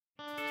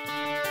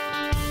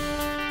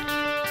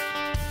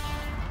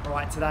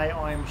Today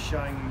I'm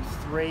showing you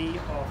 3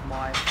 of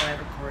my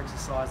favourite core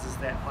exercises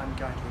that I'm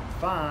going to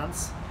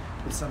advance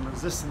with some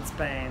resistance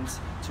bands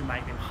to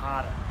make them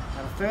harder.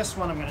 Now the first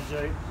one I'm going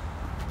to do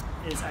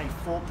is a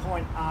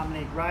 4-point arm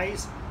leg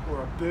raise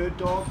or a bird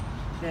dog.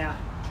 Now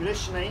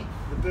traditionally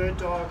the bird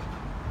dog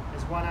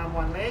is 1 arm,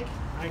 1 leg.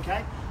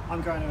 Okay,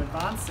 I'm going to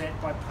advance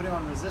that by putting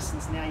on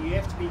resistance. Now you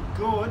have to be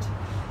good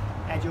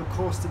at your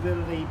core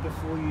stability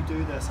before you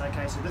do this.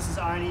 Okay, so this is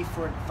only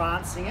for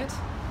advancing it.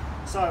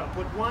 So I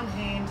put one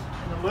hand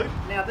in the loop.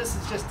 Now this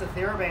is just a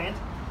theraband.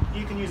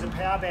 You can use a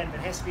power band, but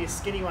it has to be a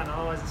skinny one,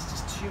 otherwise it's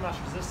just too much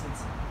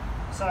resistance.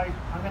 So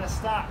I'm going to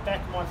start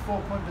back in my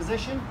 4-point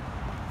position,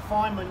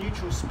 find my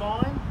neutral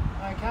spine,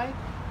 okay,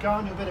 go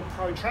into a bit of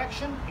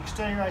protraction,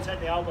 externally rotate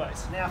the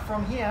elbows. Now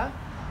from here,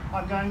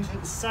 I'm going to at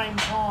the same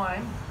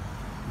time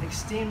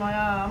extend my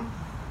arm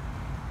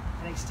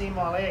and extend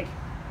my leg,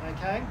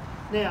 okay.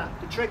 Now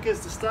the trick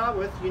is, to start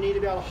with, you need to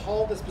be able to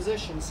hold this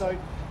position. So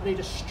I need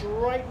to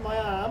straighten my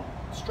arm,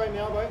 straighten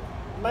my elbow,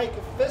 make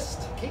a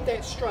fist, keep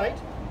that straight,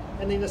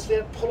 and then just let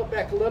it pull it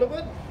back a little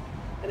bit,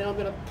 and then I'm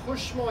going to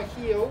push my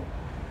heel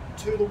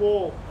to the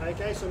wall.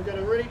 Okay, so I'm going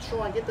to really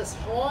try and get this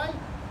high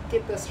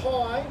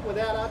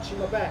without arching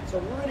my back. So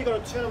I've really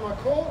got to turn on my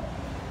core.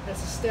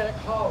 That's a static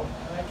hold,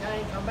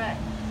 okay, and come back.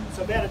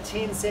 So about a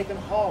 10-second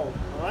hold,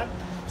 all right?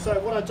 So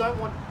what I don't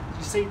want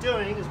you see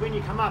doing is when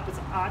you come up, it's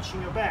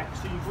arching your back.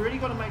 So you've really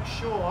got to make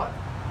sure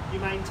you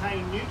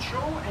maintain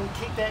neutral and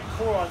keep that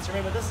core on. So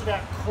remember, this is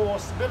about core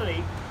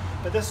stability,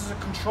 but this is a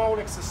controlled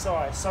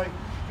exercise. So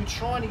you're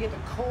trying to get the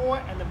core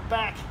and the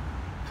back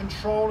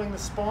controlling the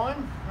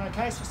spine.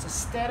 Okay, so it's a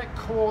static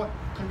core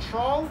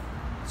control.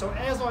 So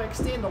as I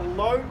extend, the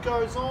load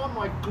goes on,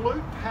 my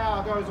glute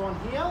power goes on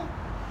here,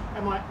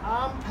 and my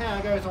arm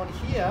power goes on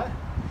here.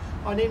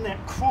 I need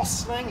that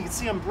cross sling. You can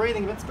see I'm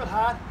breathing, but it's a bit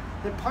hard.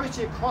 The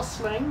posterior cross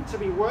sling to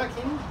be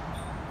working,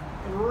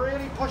 and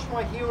really push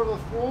my heel to the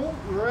floor,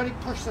 really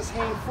push this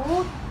hand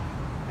forward,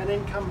 and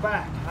then come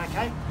back,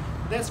 okay?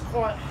 That's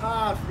quite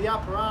hard for the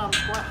upper arm,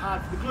 it's quite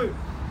hard for the glute,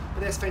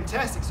 but that's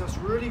fantastic. So it's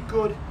really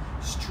good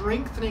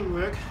strengthening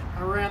work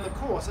around the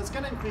core. So it's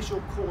going to increase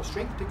your core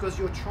strength because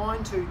you're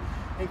trying to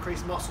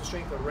increase muscle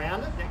strength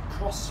around it, that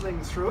cross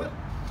sling through it,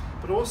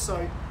 but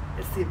also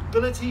it's the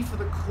ability for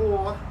the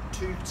core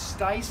to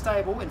stay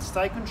stable and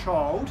stay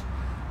controlled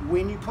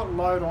when you put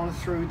load on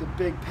through the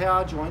big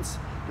power joints,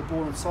 the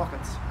ball and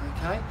sockets,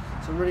 okay?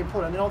 So really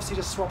important. And then obviously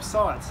just swap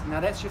sides.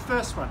 Now that's your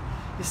first one.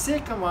 The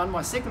second one,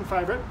 my second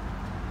favourite,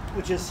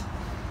 which is,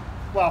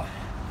 well,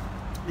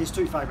 there's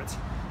 2 favourites.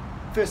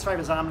 First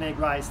favourite is arm leg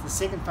raise. The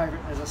second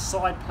favourite is a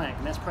side plank,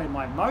 and that's probably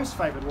my most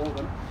favourite of all of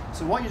them.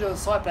 So what you do with a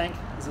side plank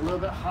is a little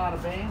bit harder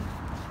band.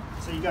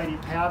 So you go to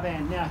your power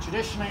band. Now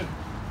traditionally,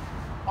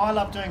 I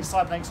love doing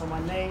side planks on my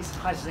knees.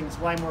 I just think it's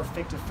way more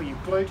effective for your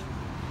glute.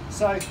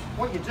 So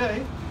what you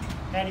do,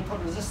 and you put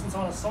resistance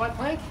on a side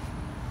plank,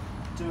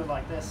 do it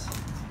like this.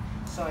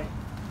 So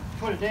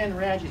put it down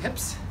around your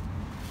hips,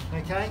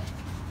 okay?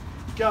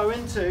 Go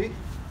into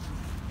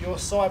your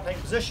side plank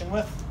position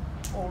with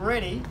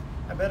already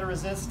a bit of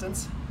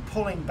resistance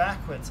pulling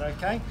backwards,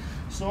 okay?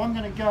 So I'm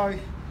going to go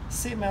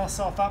set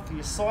myself up for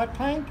your side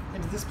plank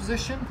into this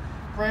position,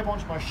 grab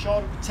onto my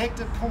shoulder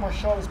protector, pull my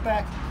shoulders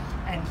back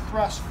and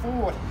thrust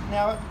forward.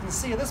 Now you can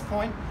see at this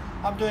point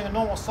I'm doing a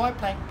normal side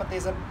plank, but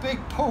there's a big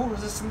pull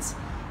resistance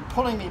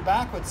pulling me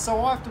backwards,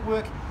 so I have to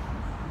work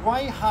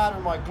way harder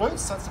on my glutes.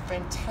 So it's a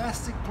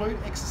fantastic glute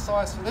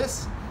exercise for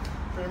this.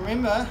 But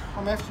remember,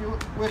 I'm actually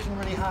working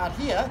really hard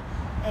here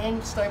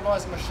and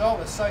stabilizing my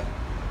shoulders. So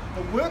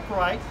the work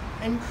rate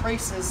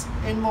increases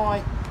in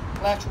my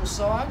lateral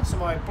side, so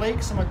my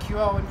obliques and my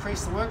QL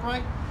increase the work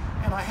rate,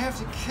 and I have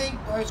to keep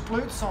those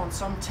glutes on.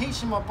 So I'm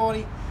teaching my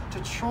body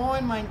to try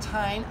and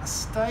maintain a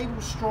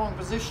stable, strong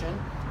position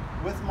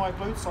with my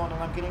glutes on,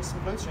 and I'm getting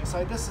some glute strength.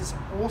 So this is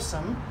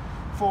awesome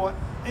for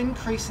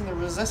increasing the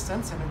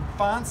resistance and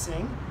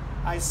advancing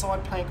a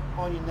side plank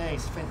on your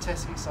knees.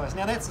 Fantastic exercise.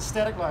 Now that's a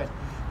static load.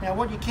 Now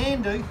what you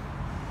can do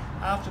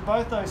after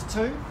both those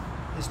 2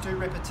 is do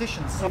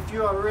repetitions. So if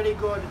you are really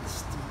good at the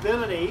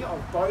stability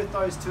of both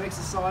those 2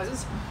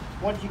 exercises,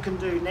 what you can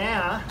do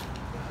now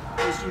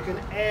is you can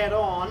add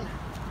on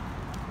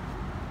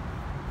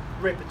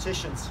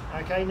repetitions.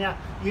 Okay, now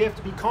you have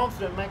to be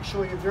confident, make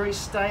sure you're very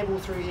stable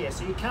through here.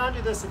 So you can't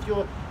do this if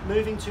you're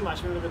moving too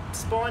much. Remember, the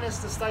spine has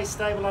to stay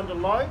stable under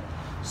load.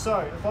 So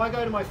if I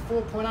go to my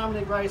 4-point arm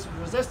leg raise with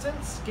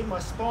resistance, get my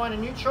spine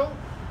in neutral,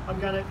 I'm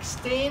going to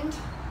extend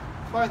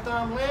both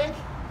arm leg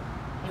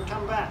and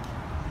come back.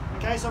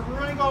 Okay, so I've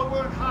really got to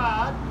work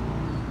hard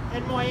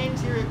in my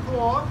anterior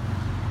core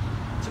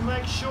to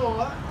make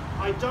sure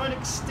I don't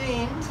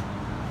extend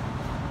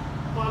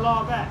my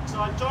lower back. So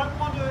I don't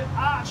want to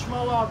arch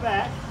my lower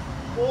back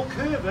or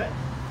curve it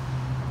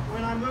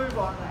when I move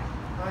like that.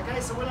 Okay,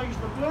 so when I use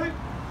my glute,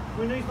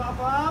 when I use my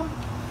upper arm,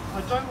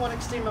 I don't want to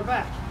extend my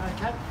back.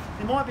 Okay,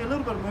 there might be a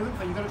little bit of movement,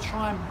 but you've got to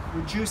try and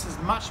reduce as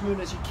much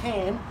movement as you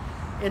can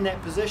in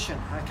that position.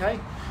 Okay,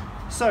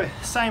 so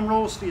same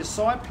rules for your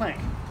side plank.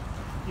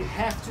 You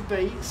have to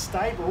be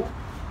stable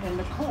in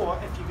the core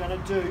if you're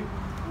going to do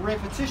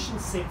repetition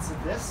sets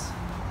of this.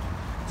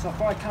 So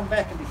if I come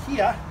back into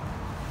here,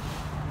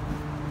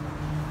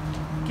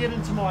 get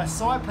into my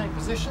side plank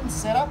position,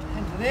 set up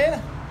into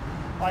there,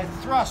 I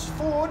thrust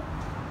forward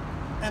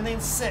and then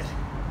sit.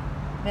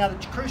 Now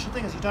the crucial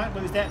thing is you don't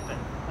lose that bit.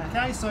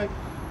 Okay, so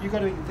you've got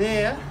to be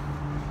there,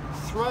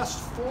 thrust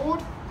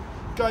forward,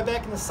 go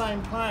back in the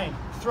same plane,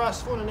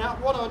 thrust forward, and now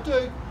what I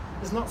do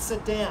is not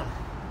sit down.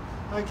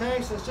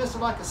 Okay, so it's just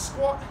like a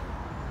squat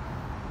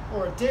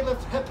or a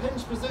deadlift hip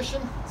hinge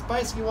position. It's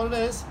basically what it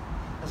is.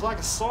 It's like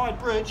a side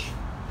bridge.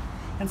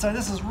 And so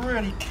this is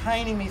really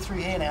caning me through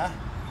here now.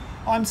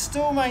 I'm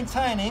still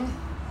maintaining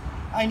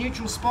a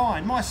neutral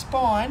spine. My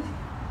spine,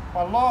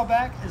 my lower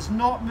back, is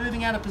not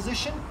moving out of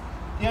position.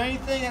 The only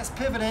thing that's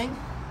pivoting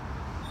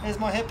is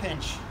my hip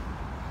hinge.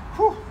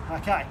 Whew.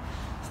 Okay,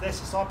 so that's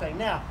the side plank.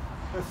 Now,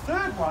 the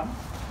third one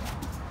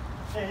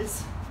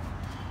is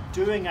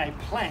doing a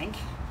plank.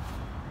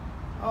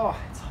 Oh,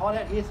 it's hot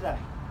out here today.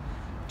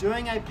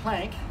 Doing a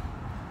plank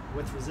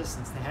with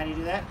resistance. Now, how do you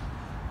do that?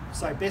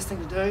 So, best thing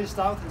to do to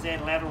start with is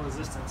add lateral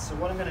resistance. So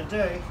what I'm going to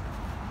do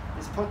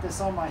is put this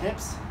on my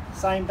hips,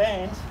 same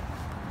band,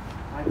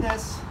 like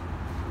this,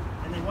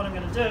 and then what I'm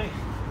going to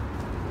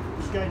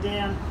do is go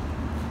down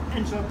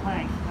into a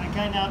plank.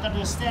 Okay, now I've got to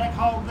do a static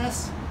hold of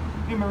this.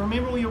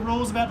 Remember all your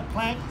rules about the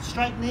plank.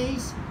 Straight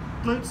knees,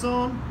 glutes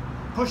on,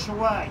 push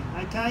away,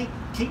 okay?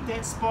 Keep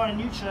that spine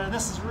neutral.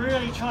 This is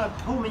really trying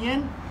to pull me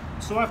in,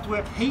 so I have to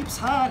work heaps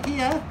hard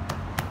here,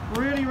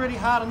 really, really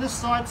hard on this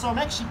side, so I'm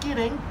actually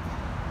getting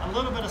a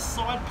little bit of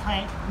side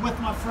plank with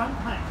my front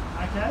plank,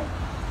 okay?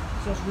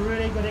 So it's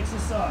really good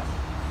exercise.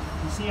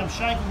 You see I'm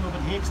shaking a little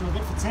bit here because I'm a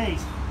bit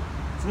fatigued.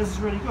 So this is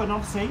really good, and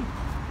obviously,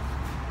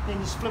 then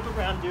just flip it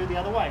around and do it the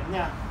other way.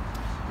 Now,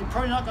 you're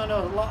probably not going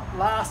to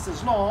last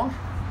as long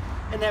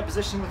in that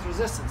position with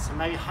resistance. So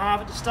maybe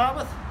halve it to start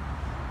with,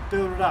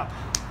 build it up.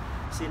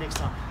 See you next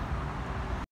time.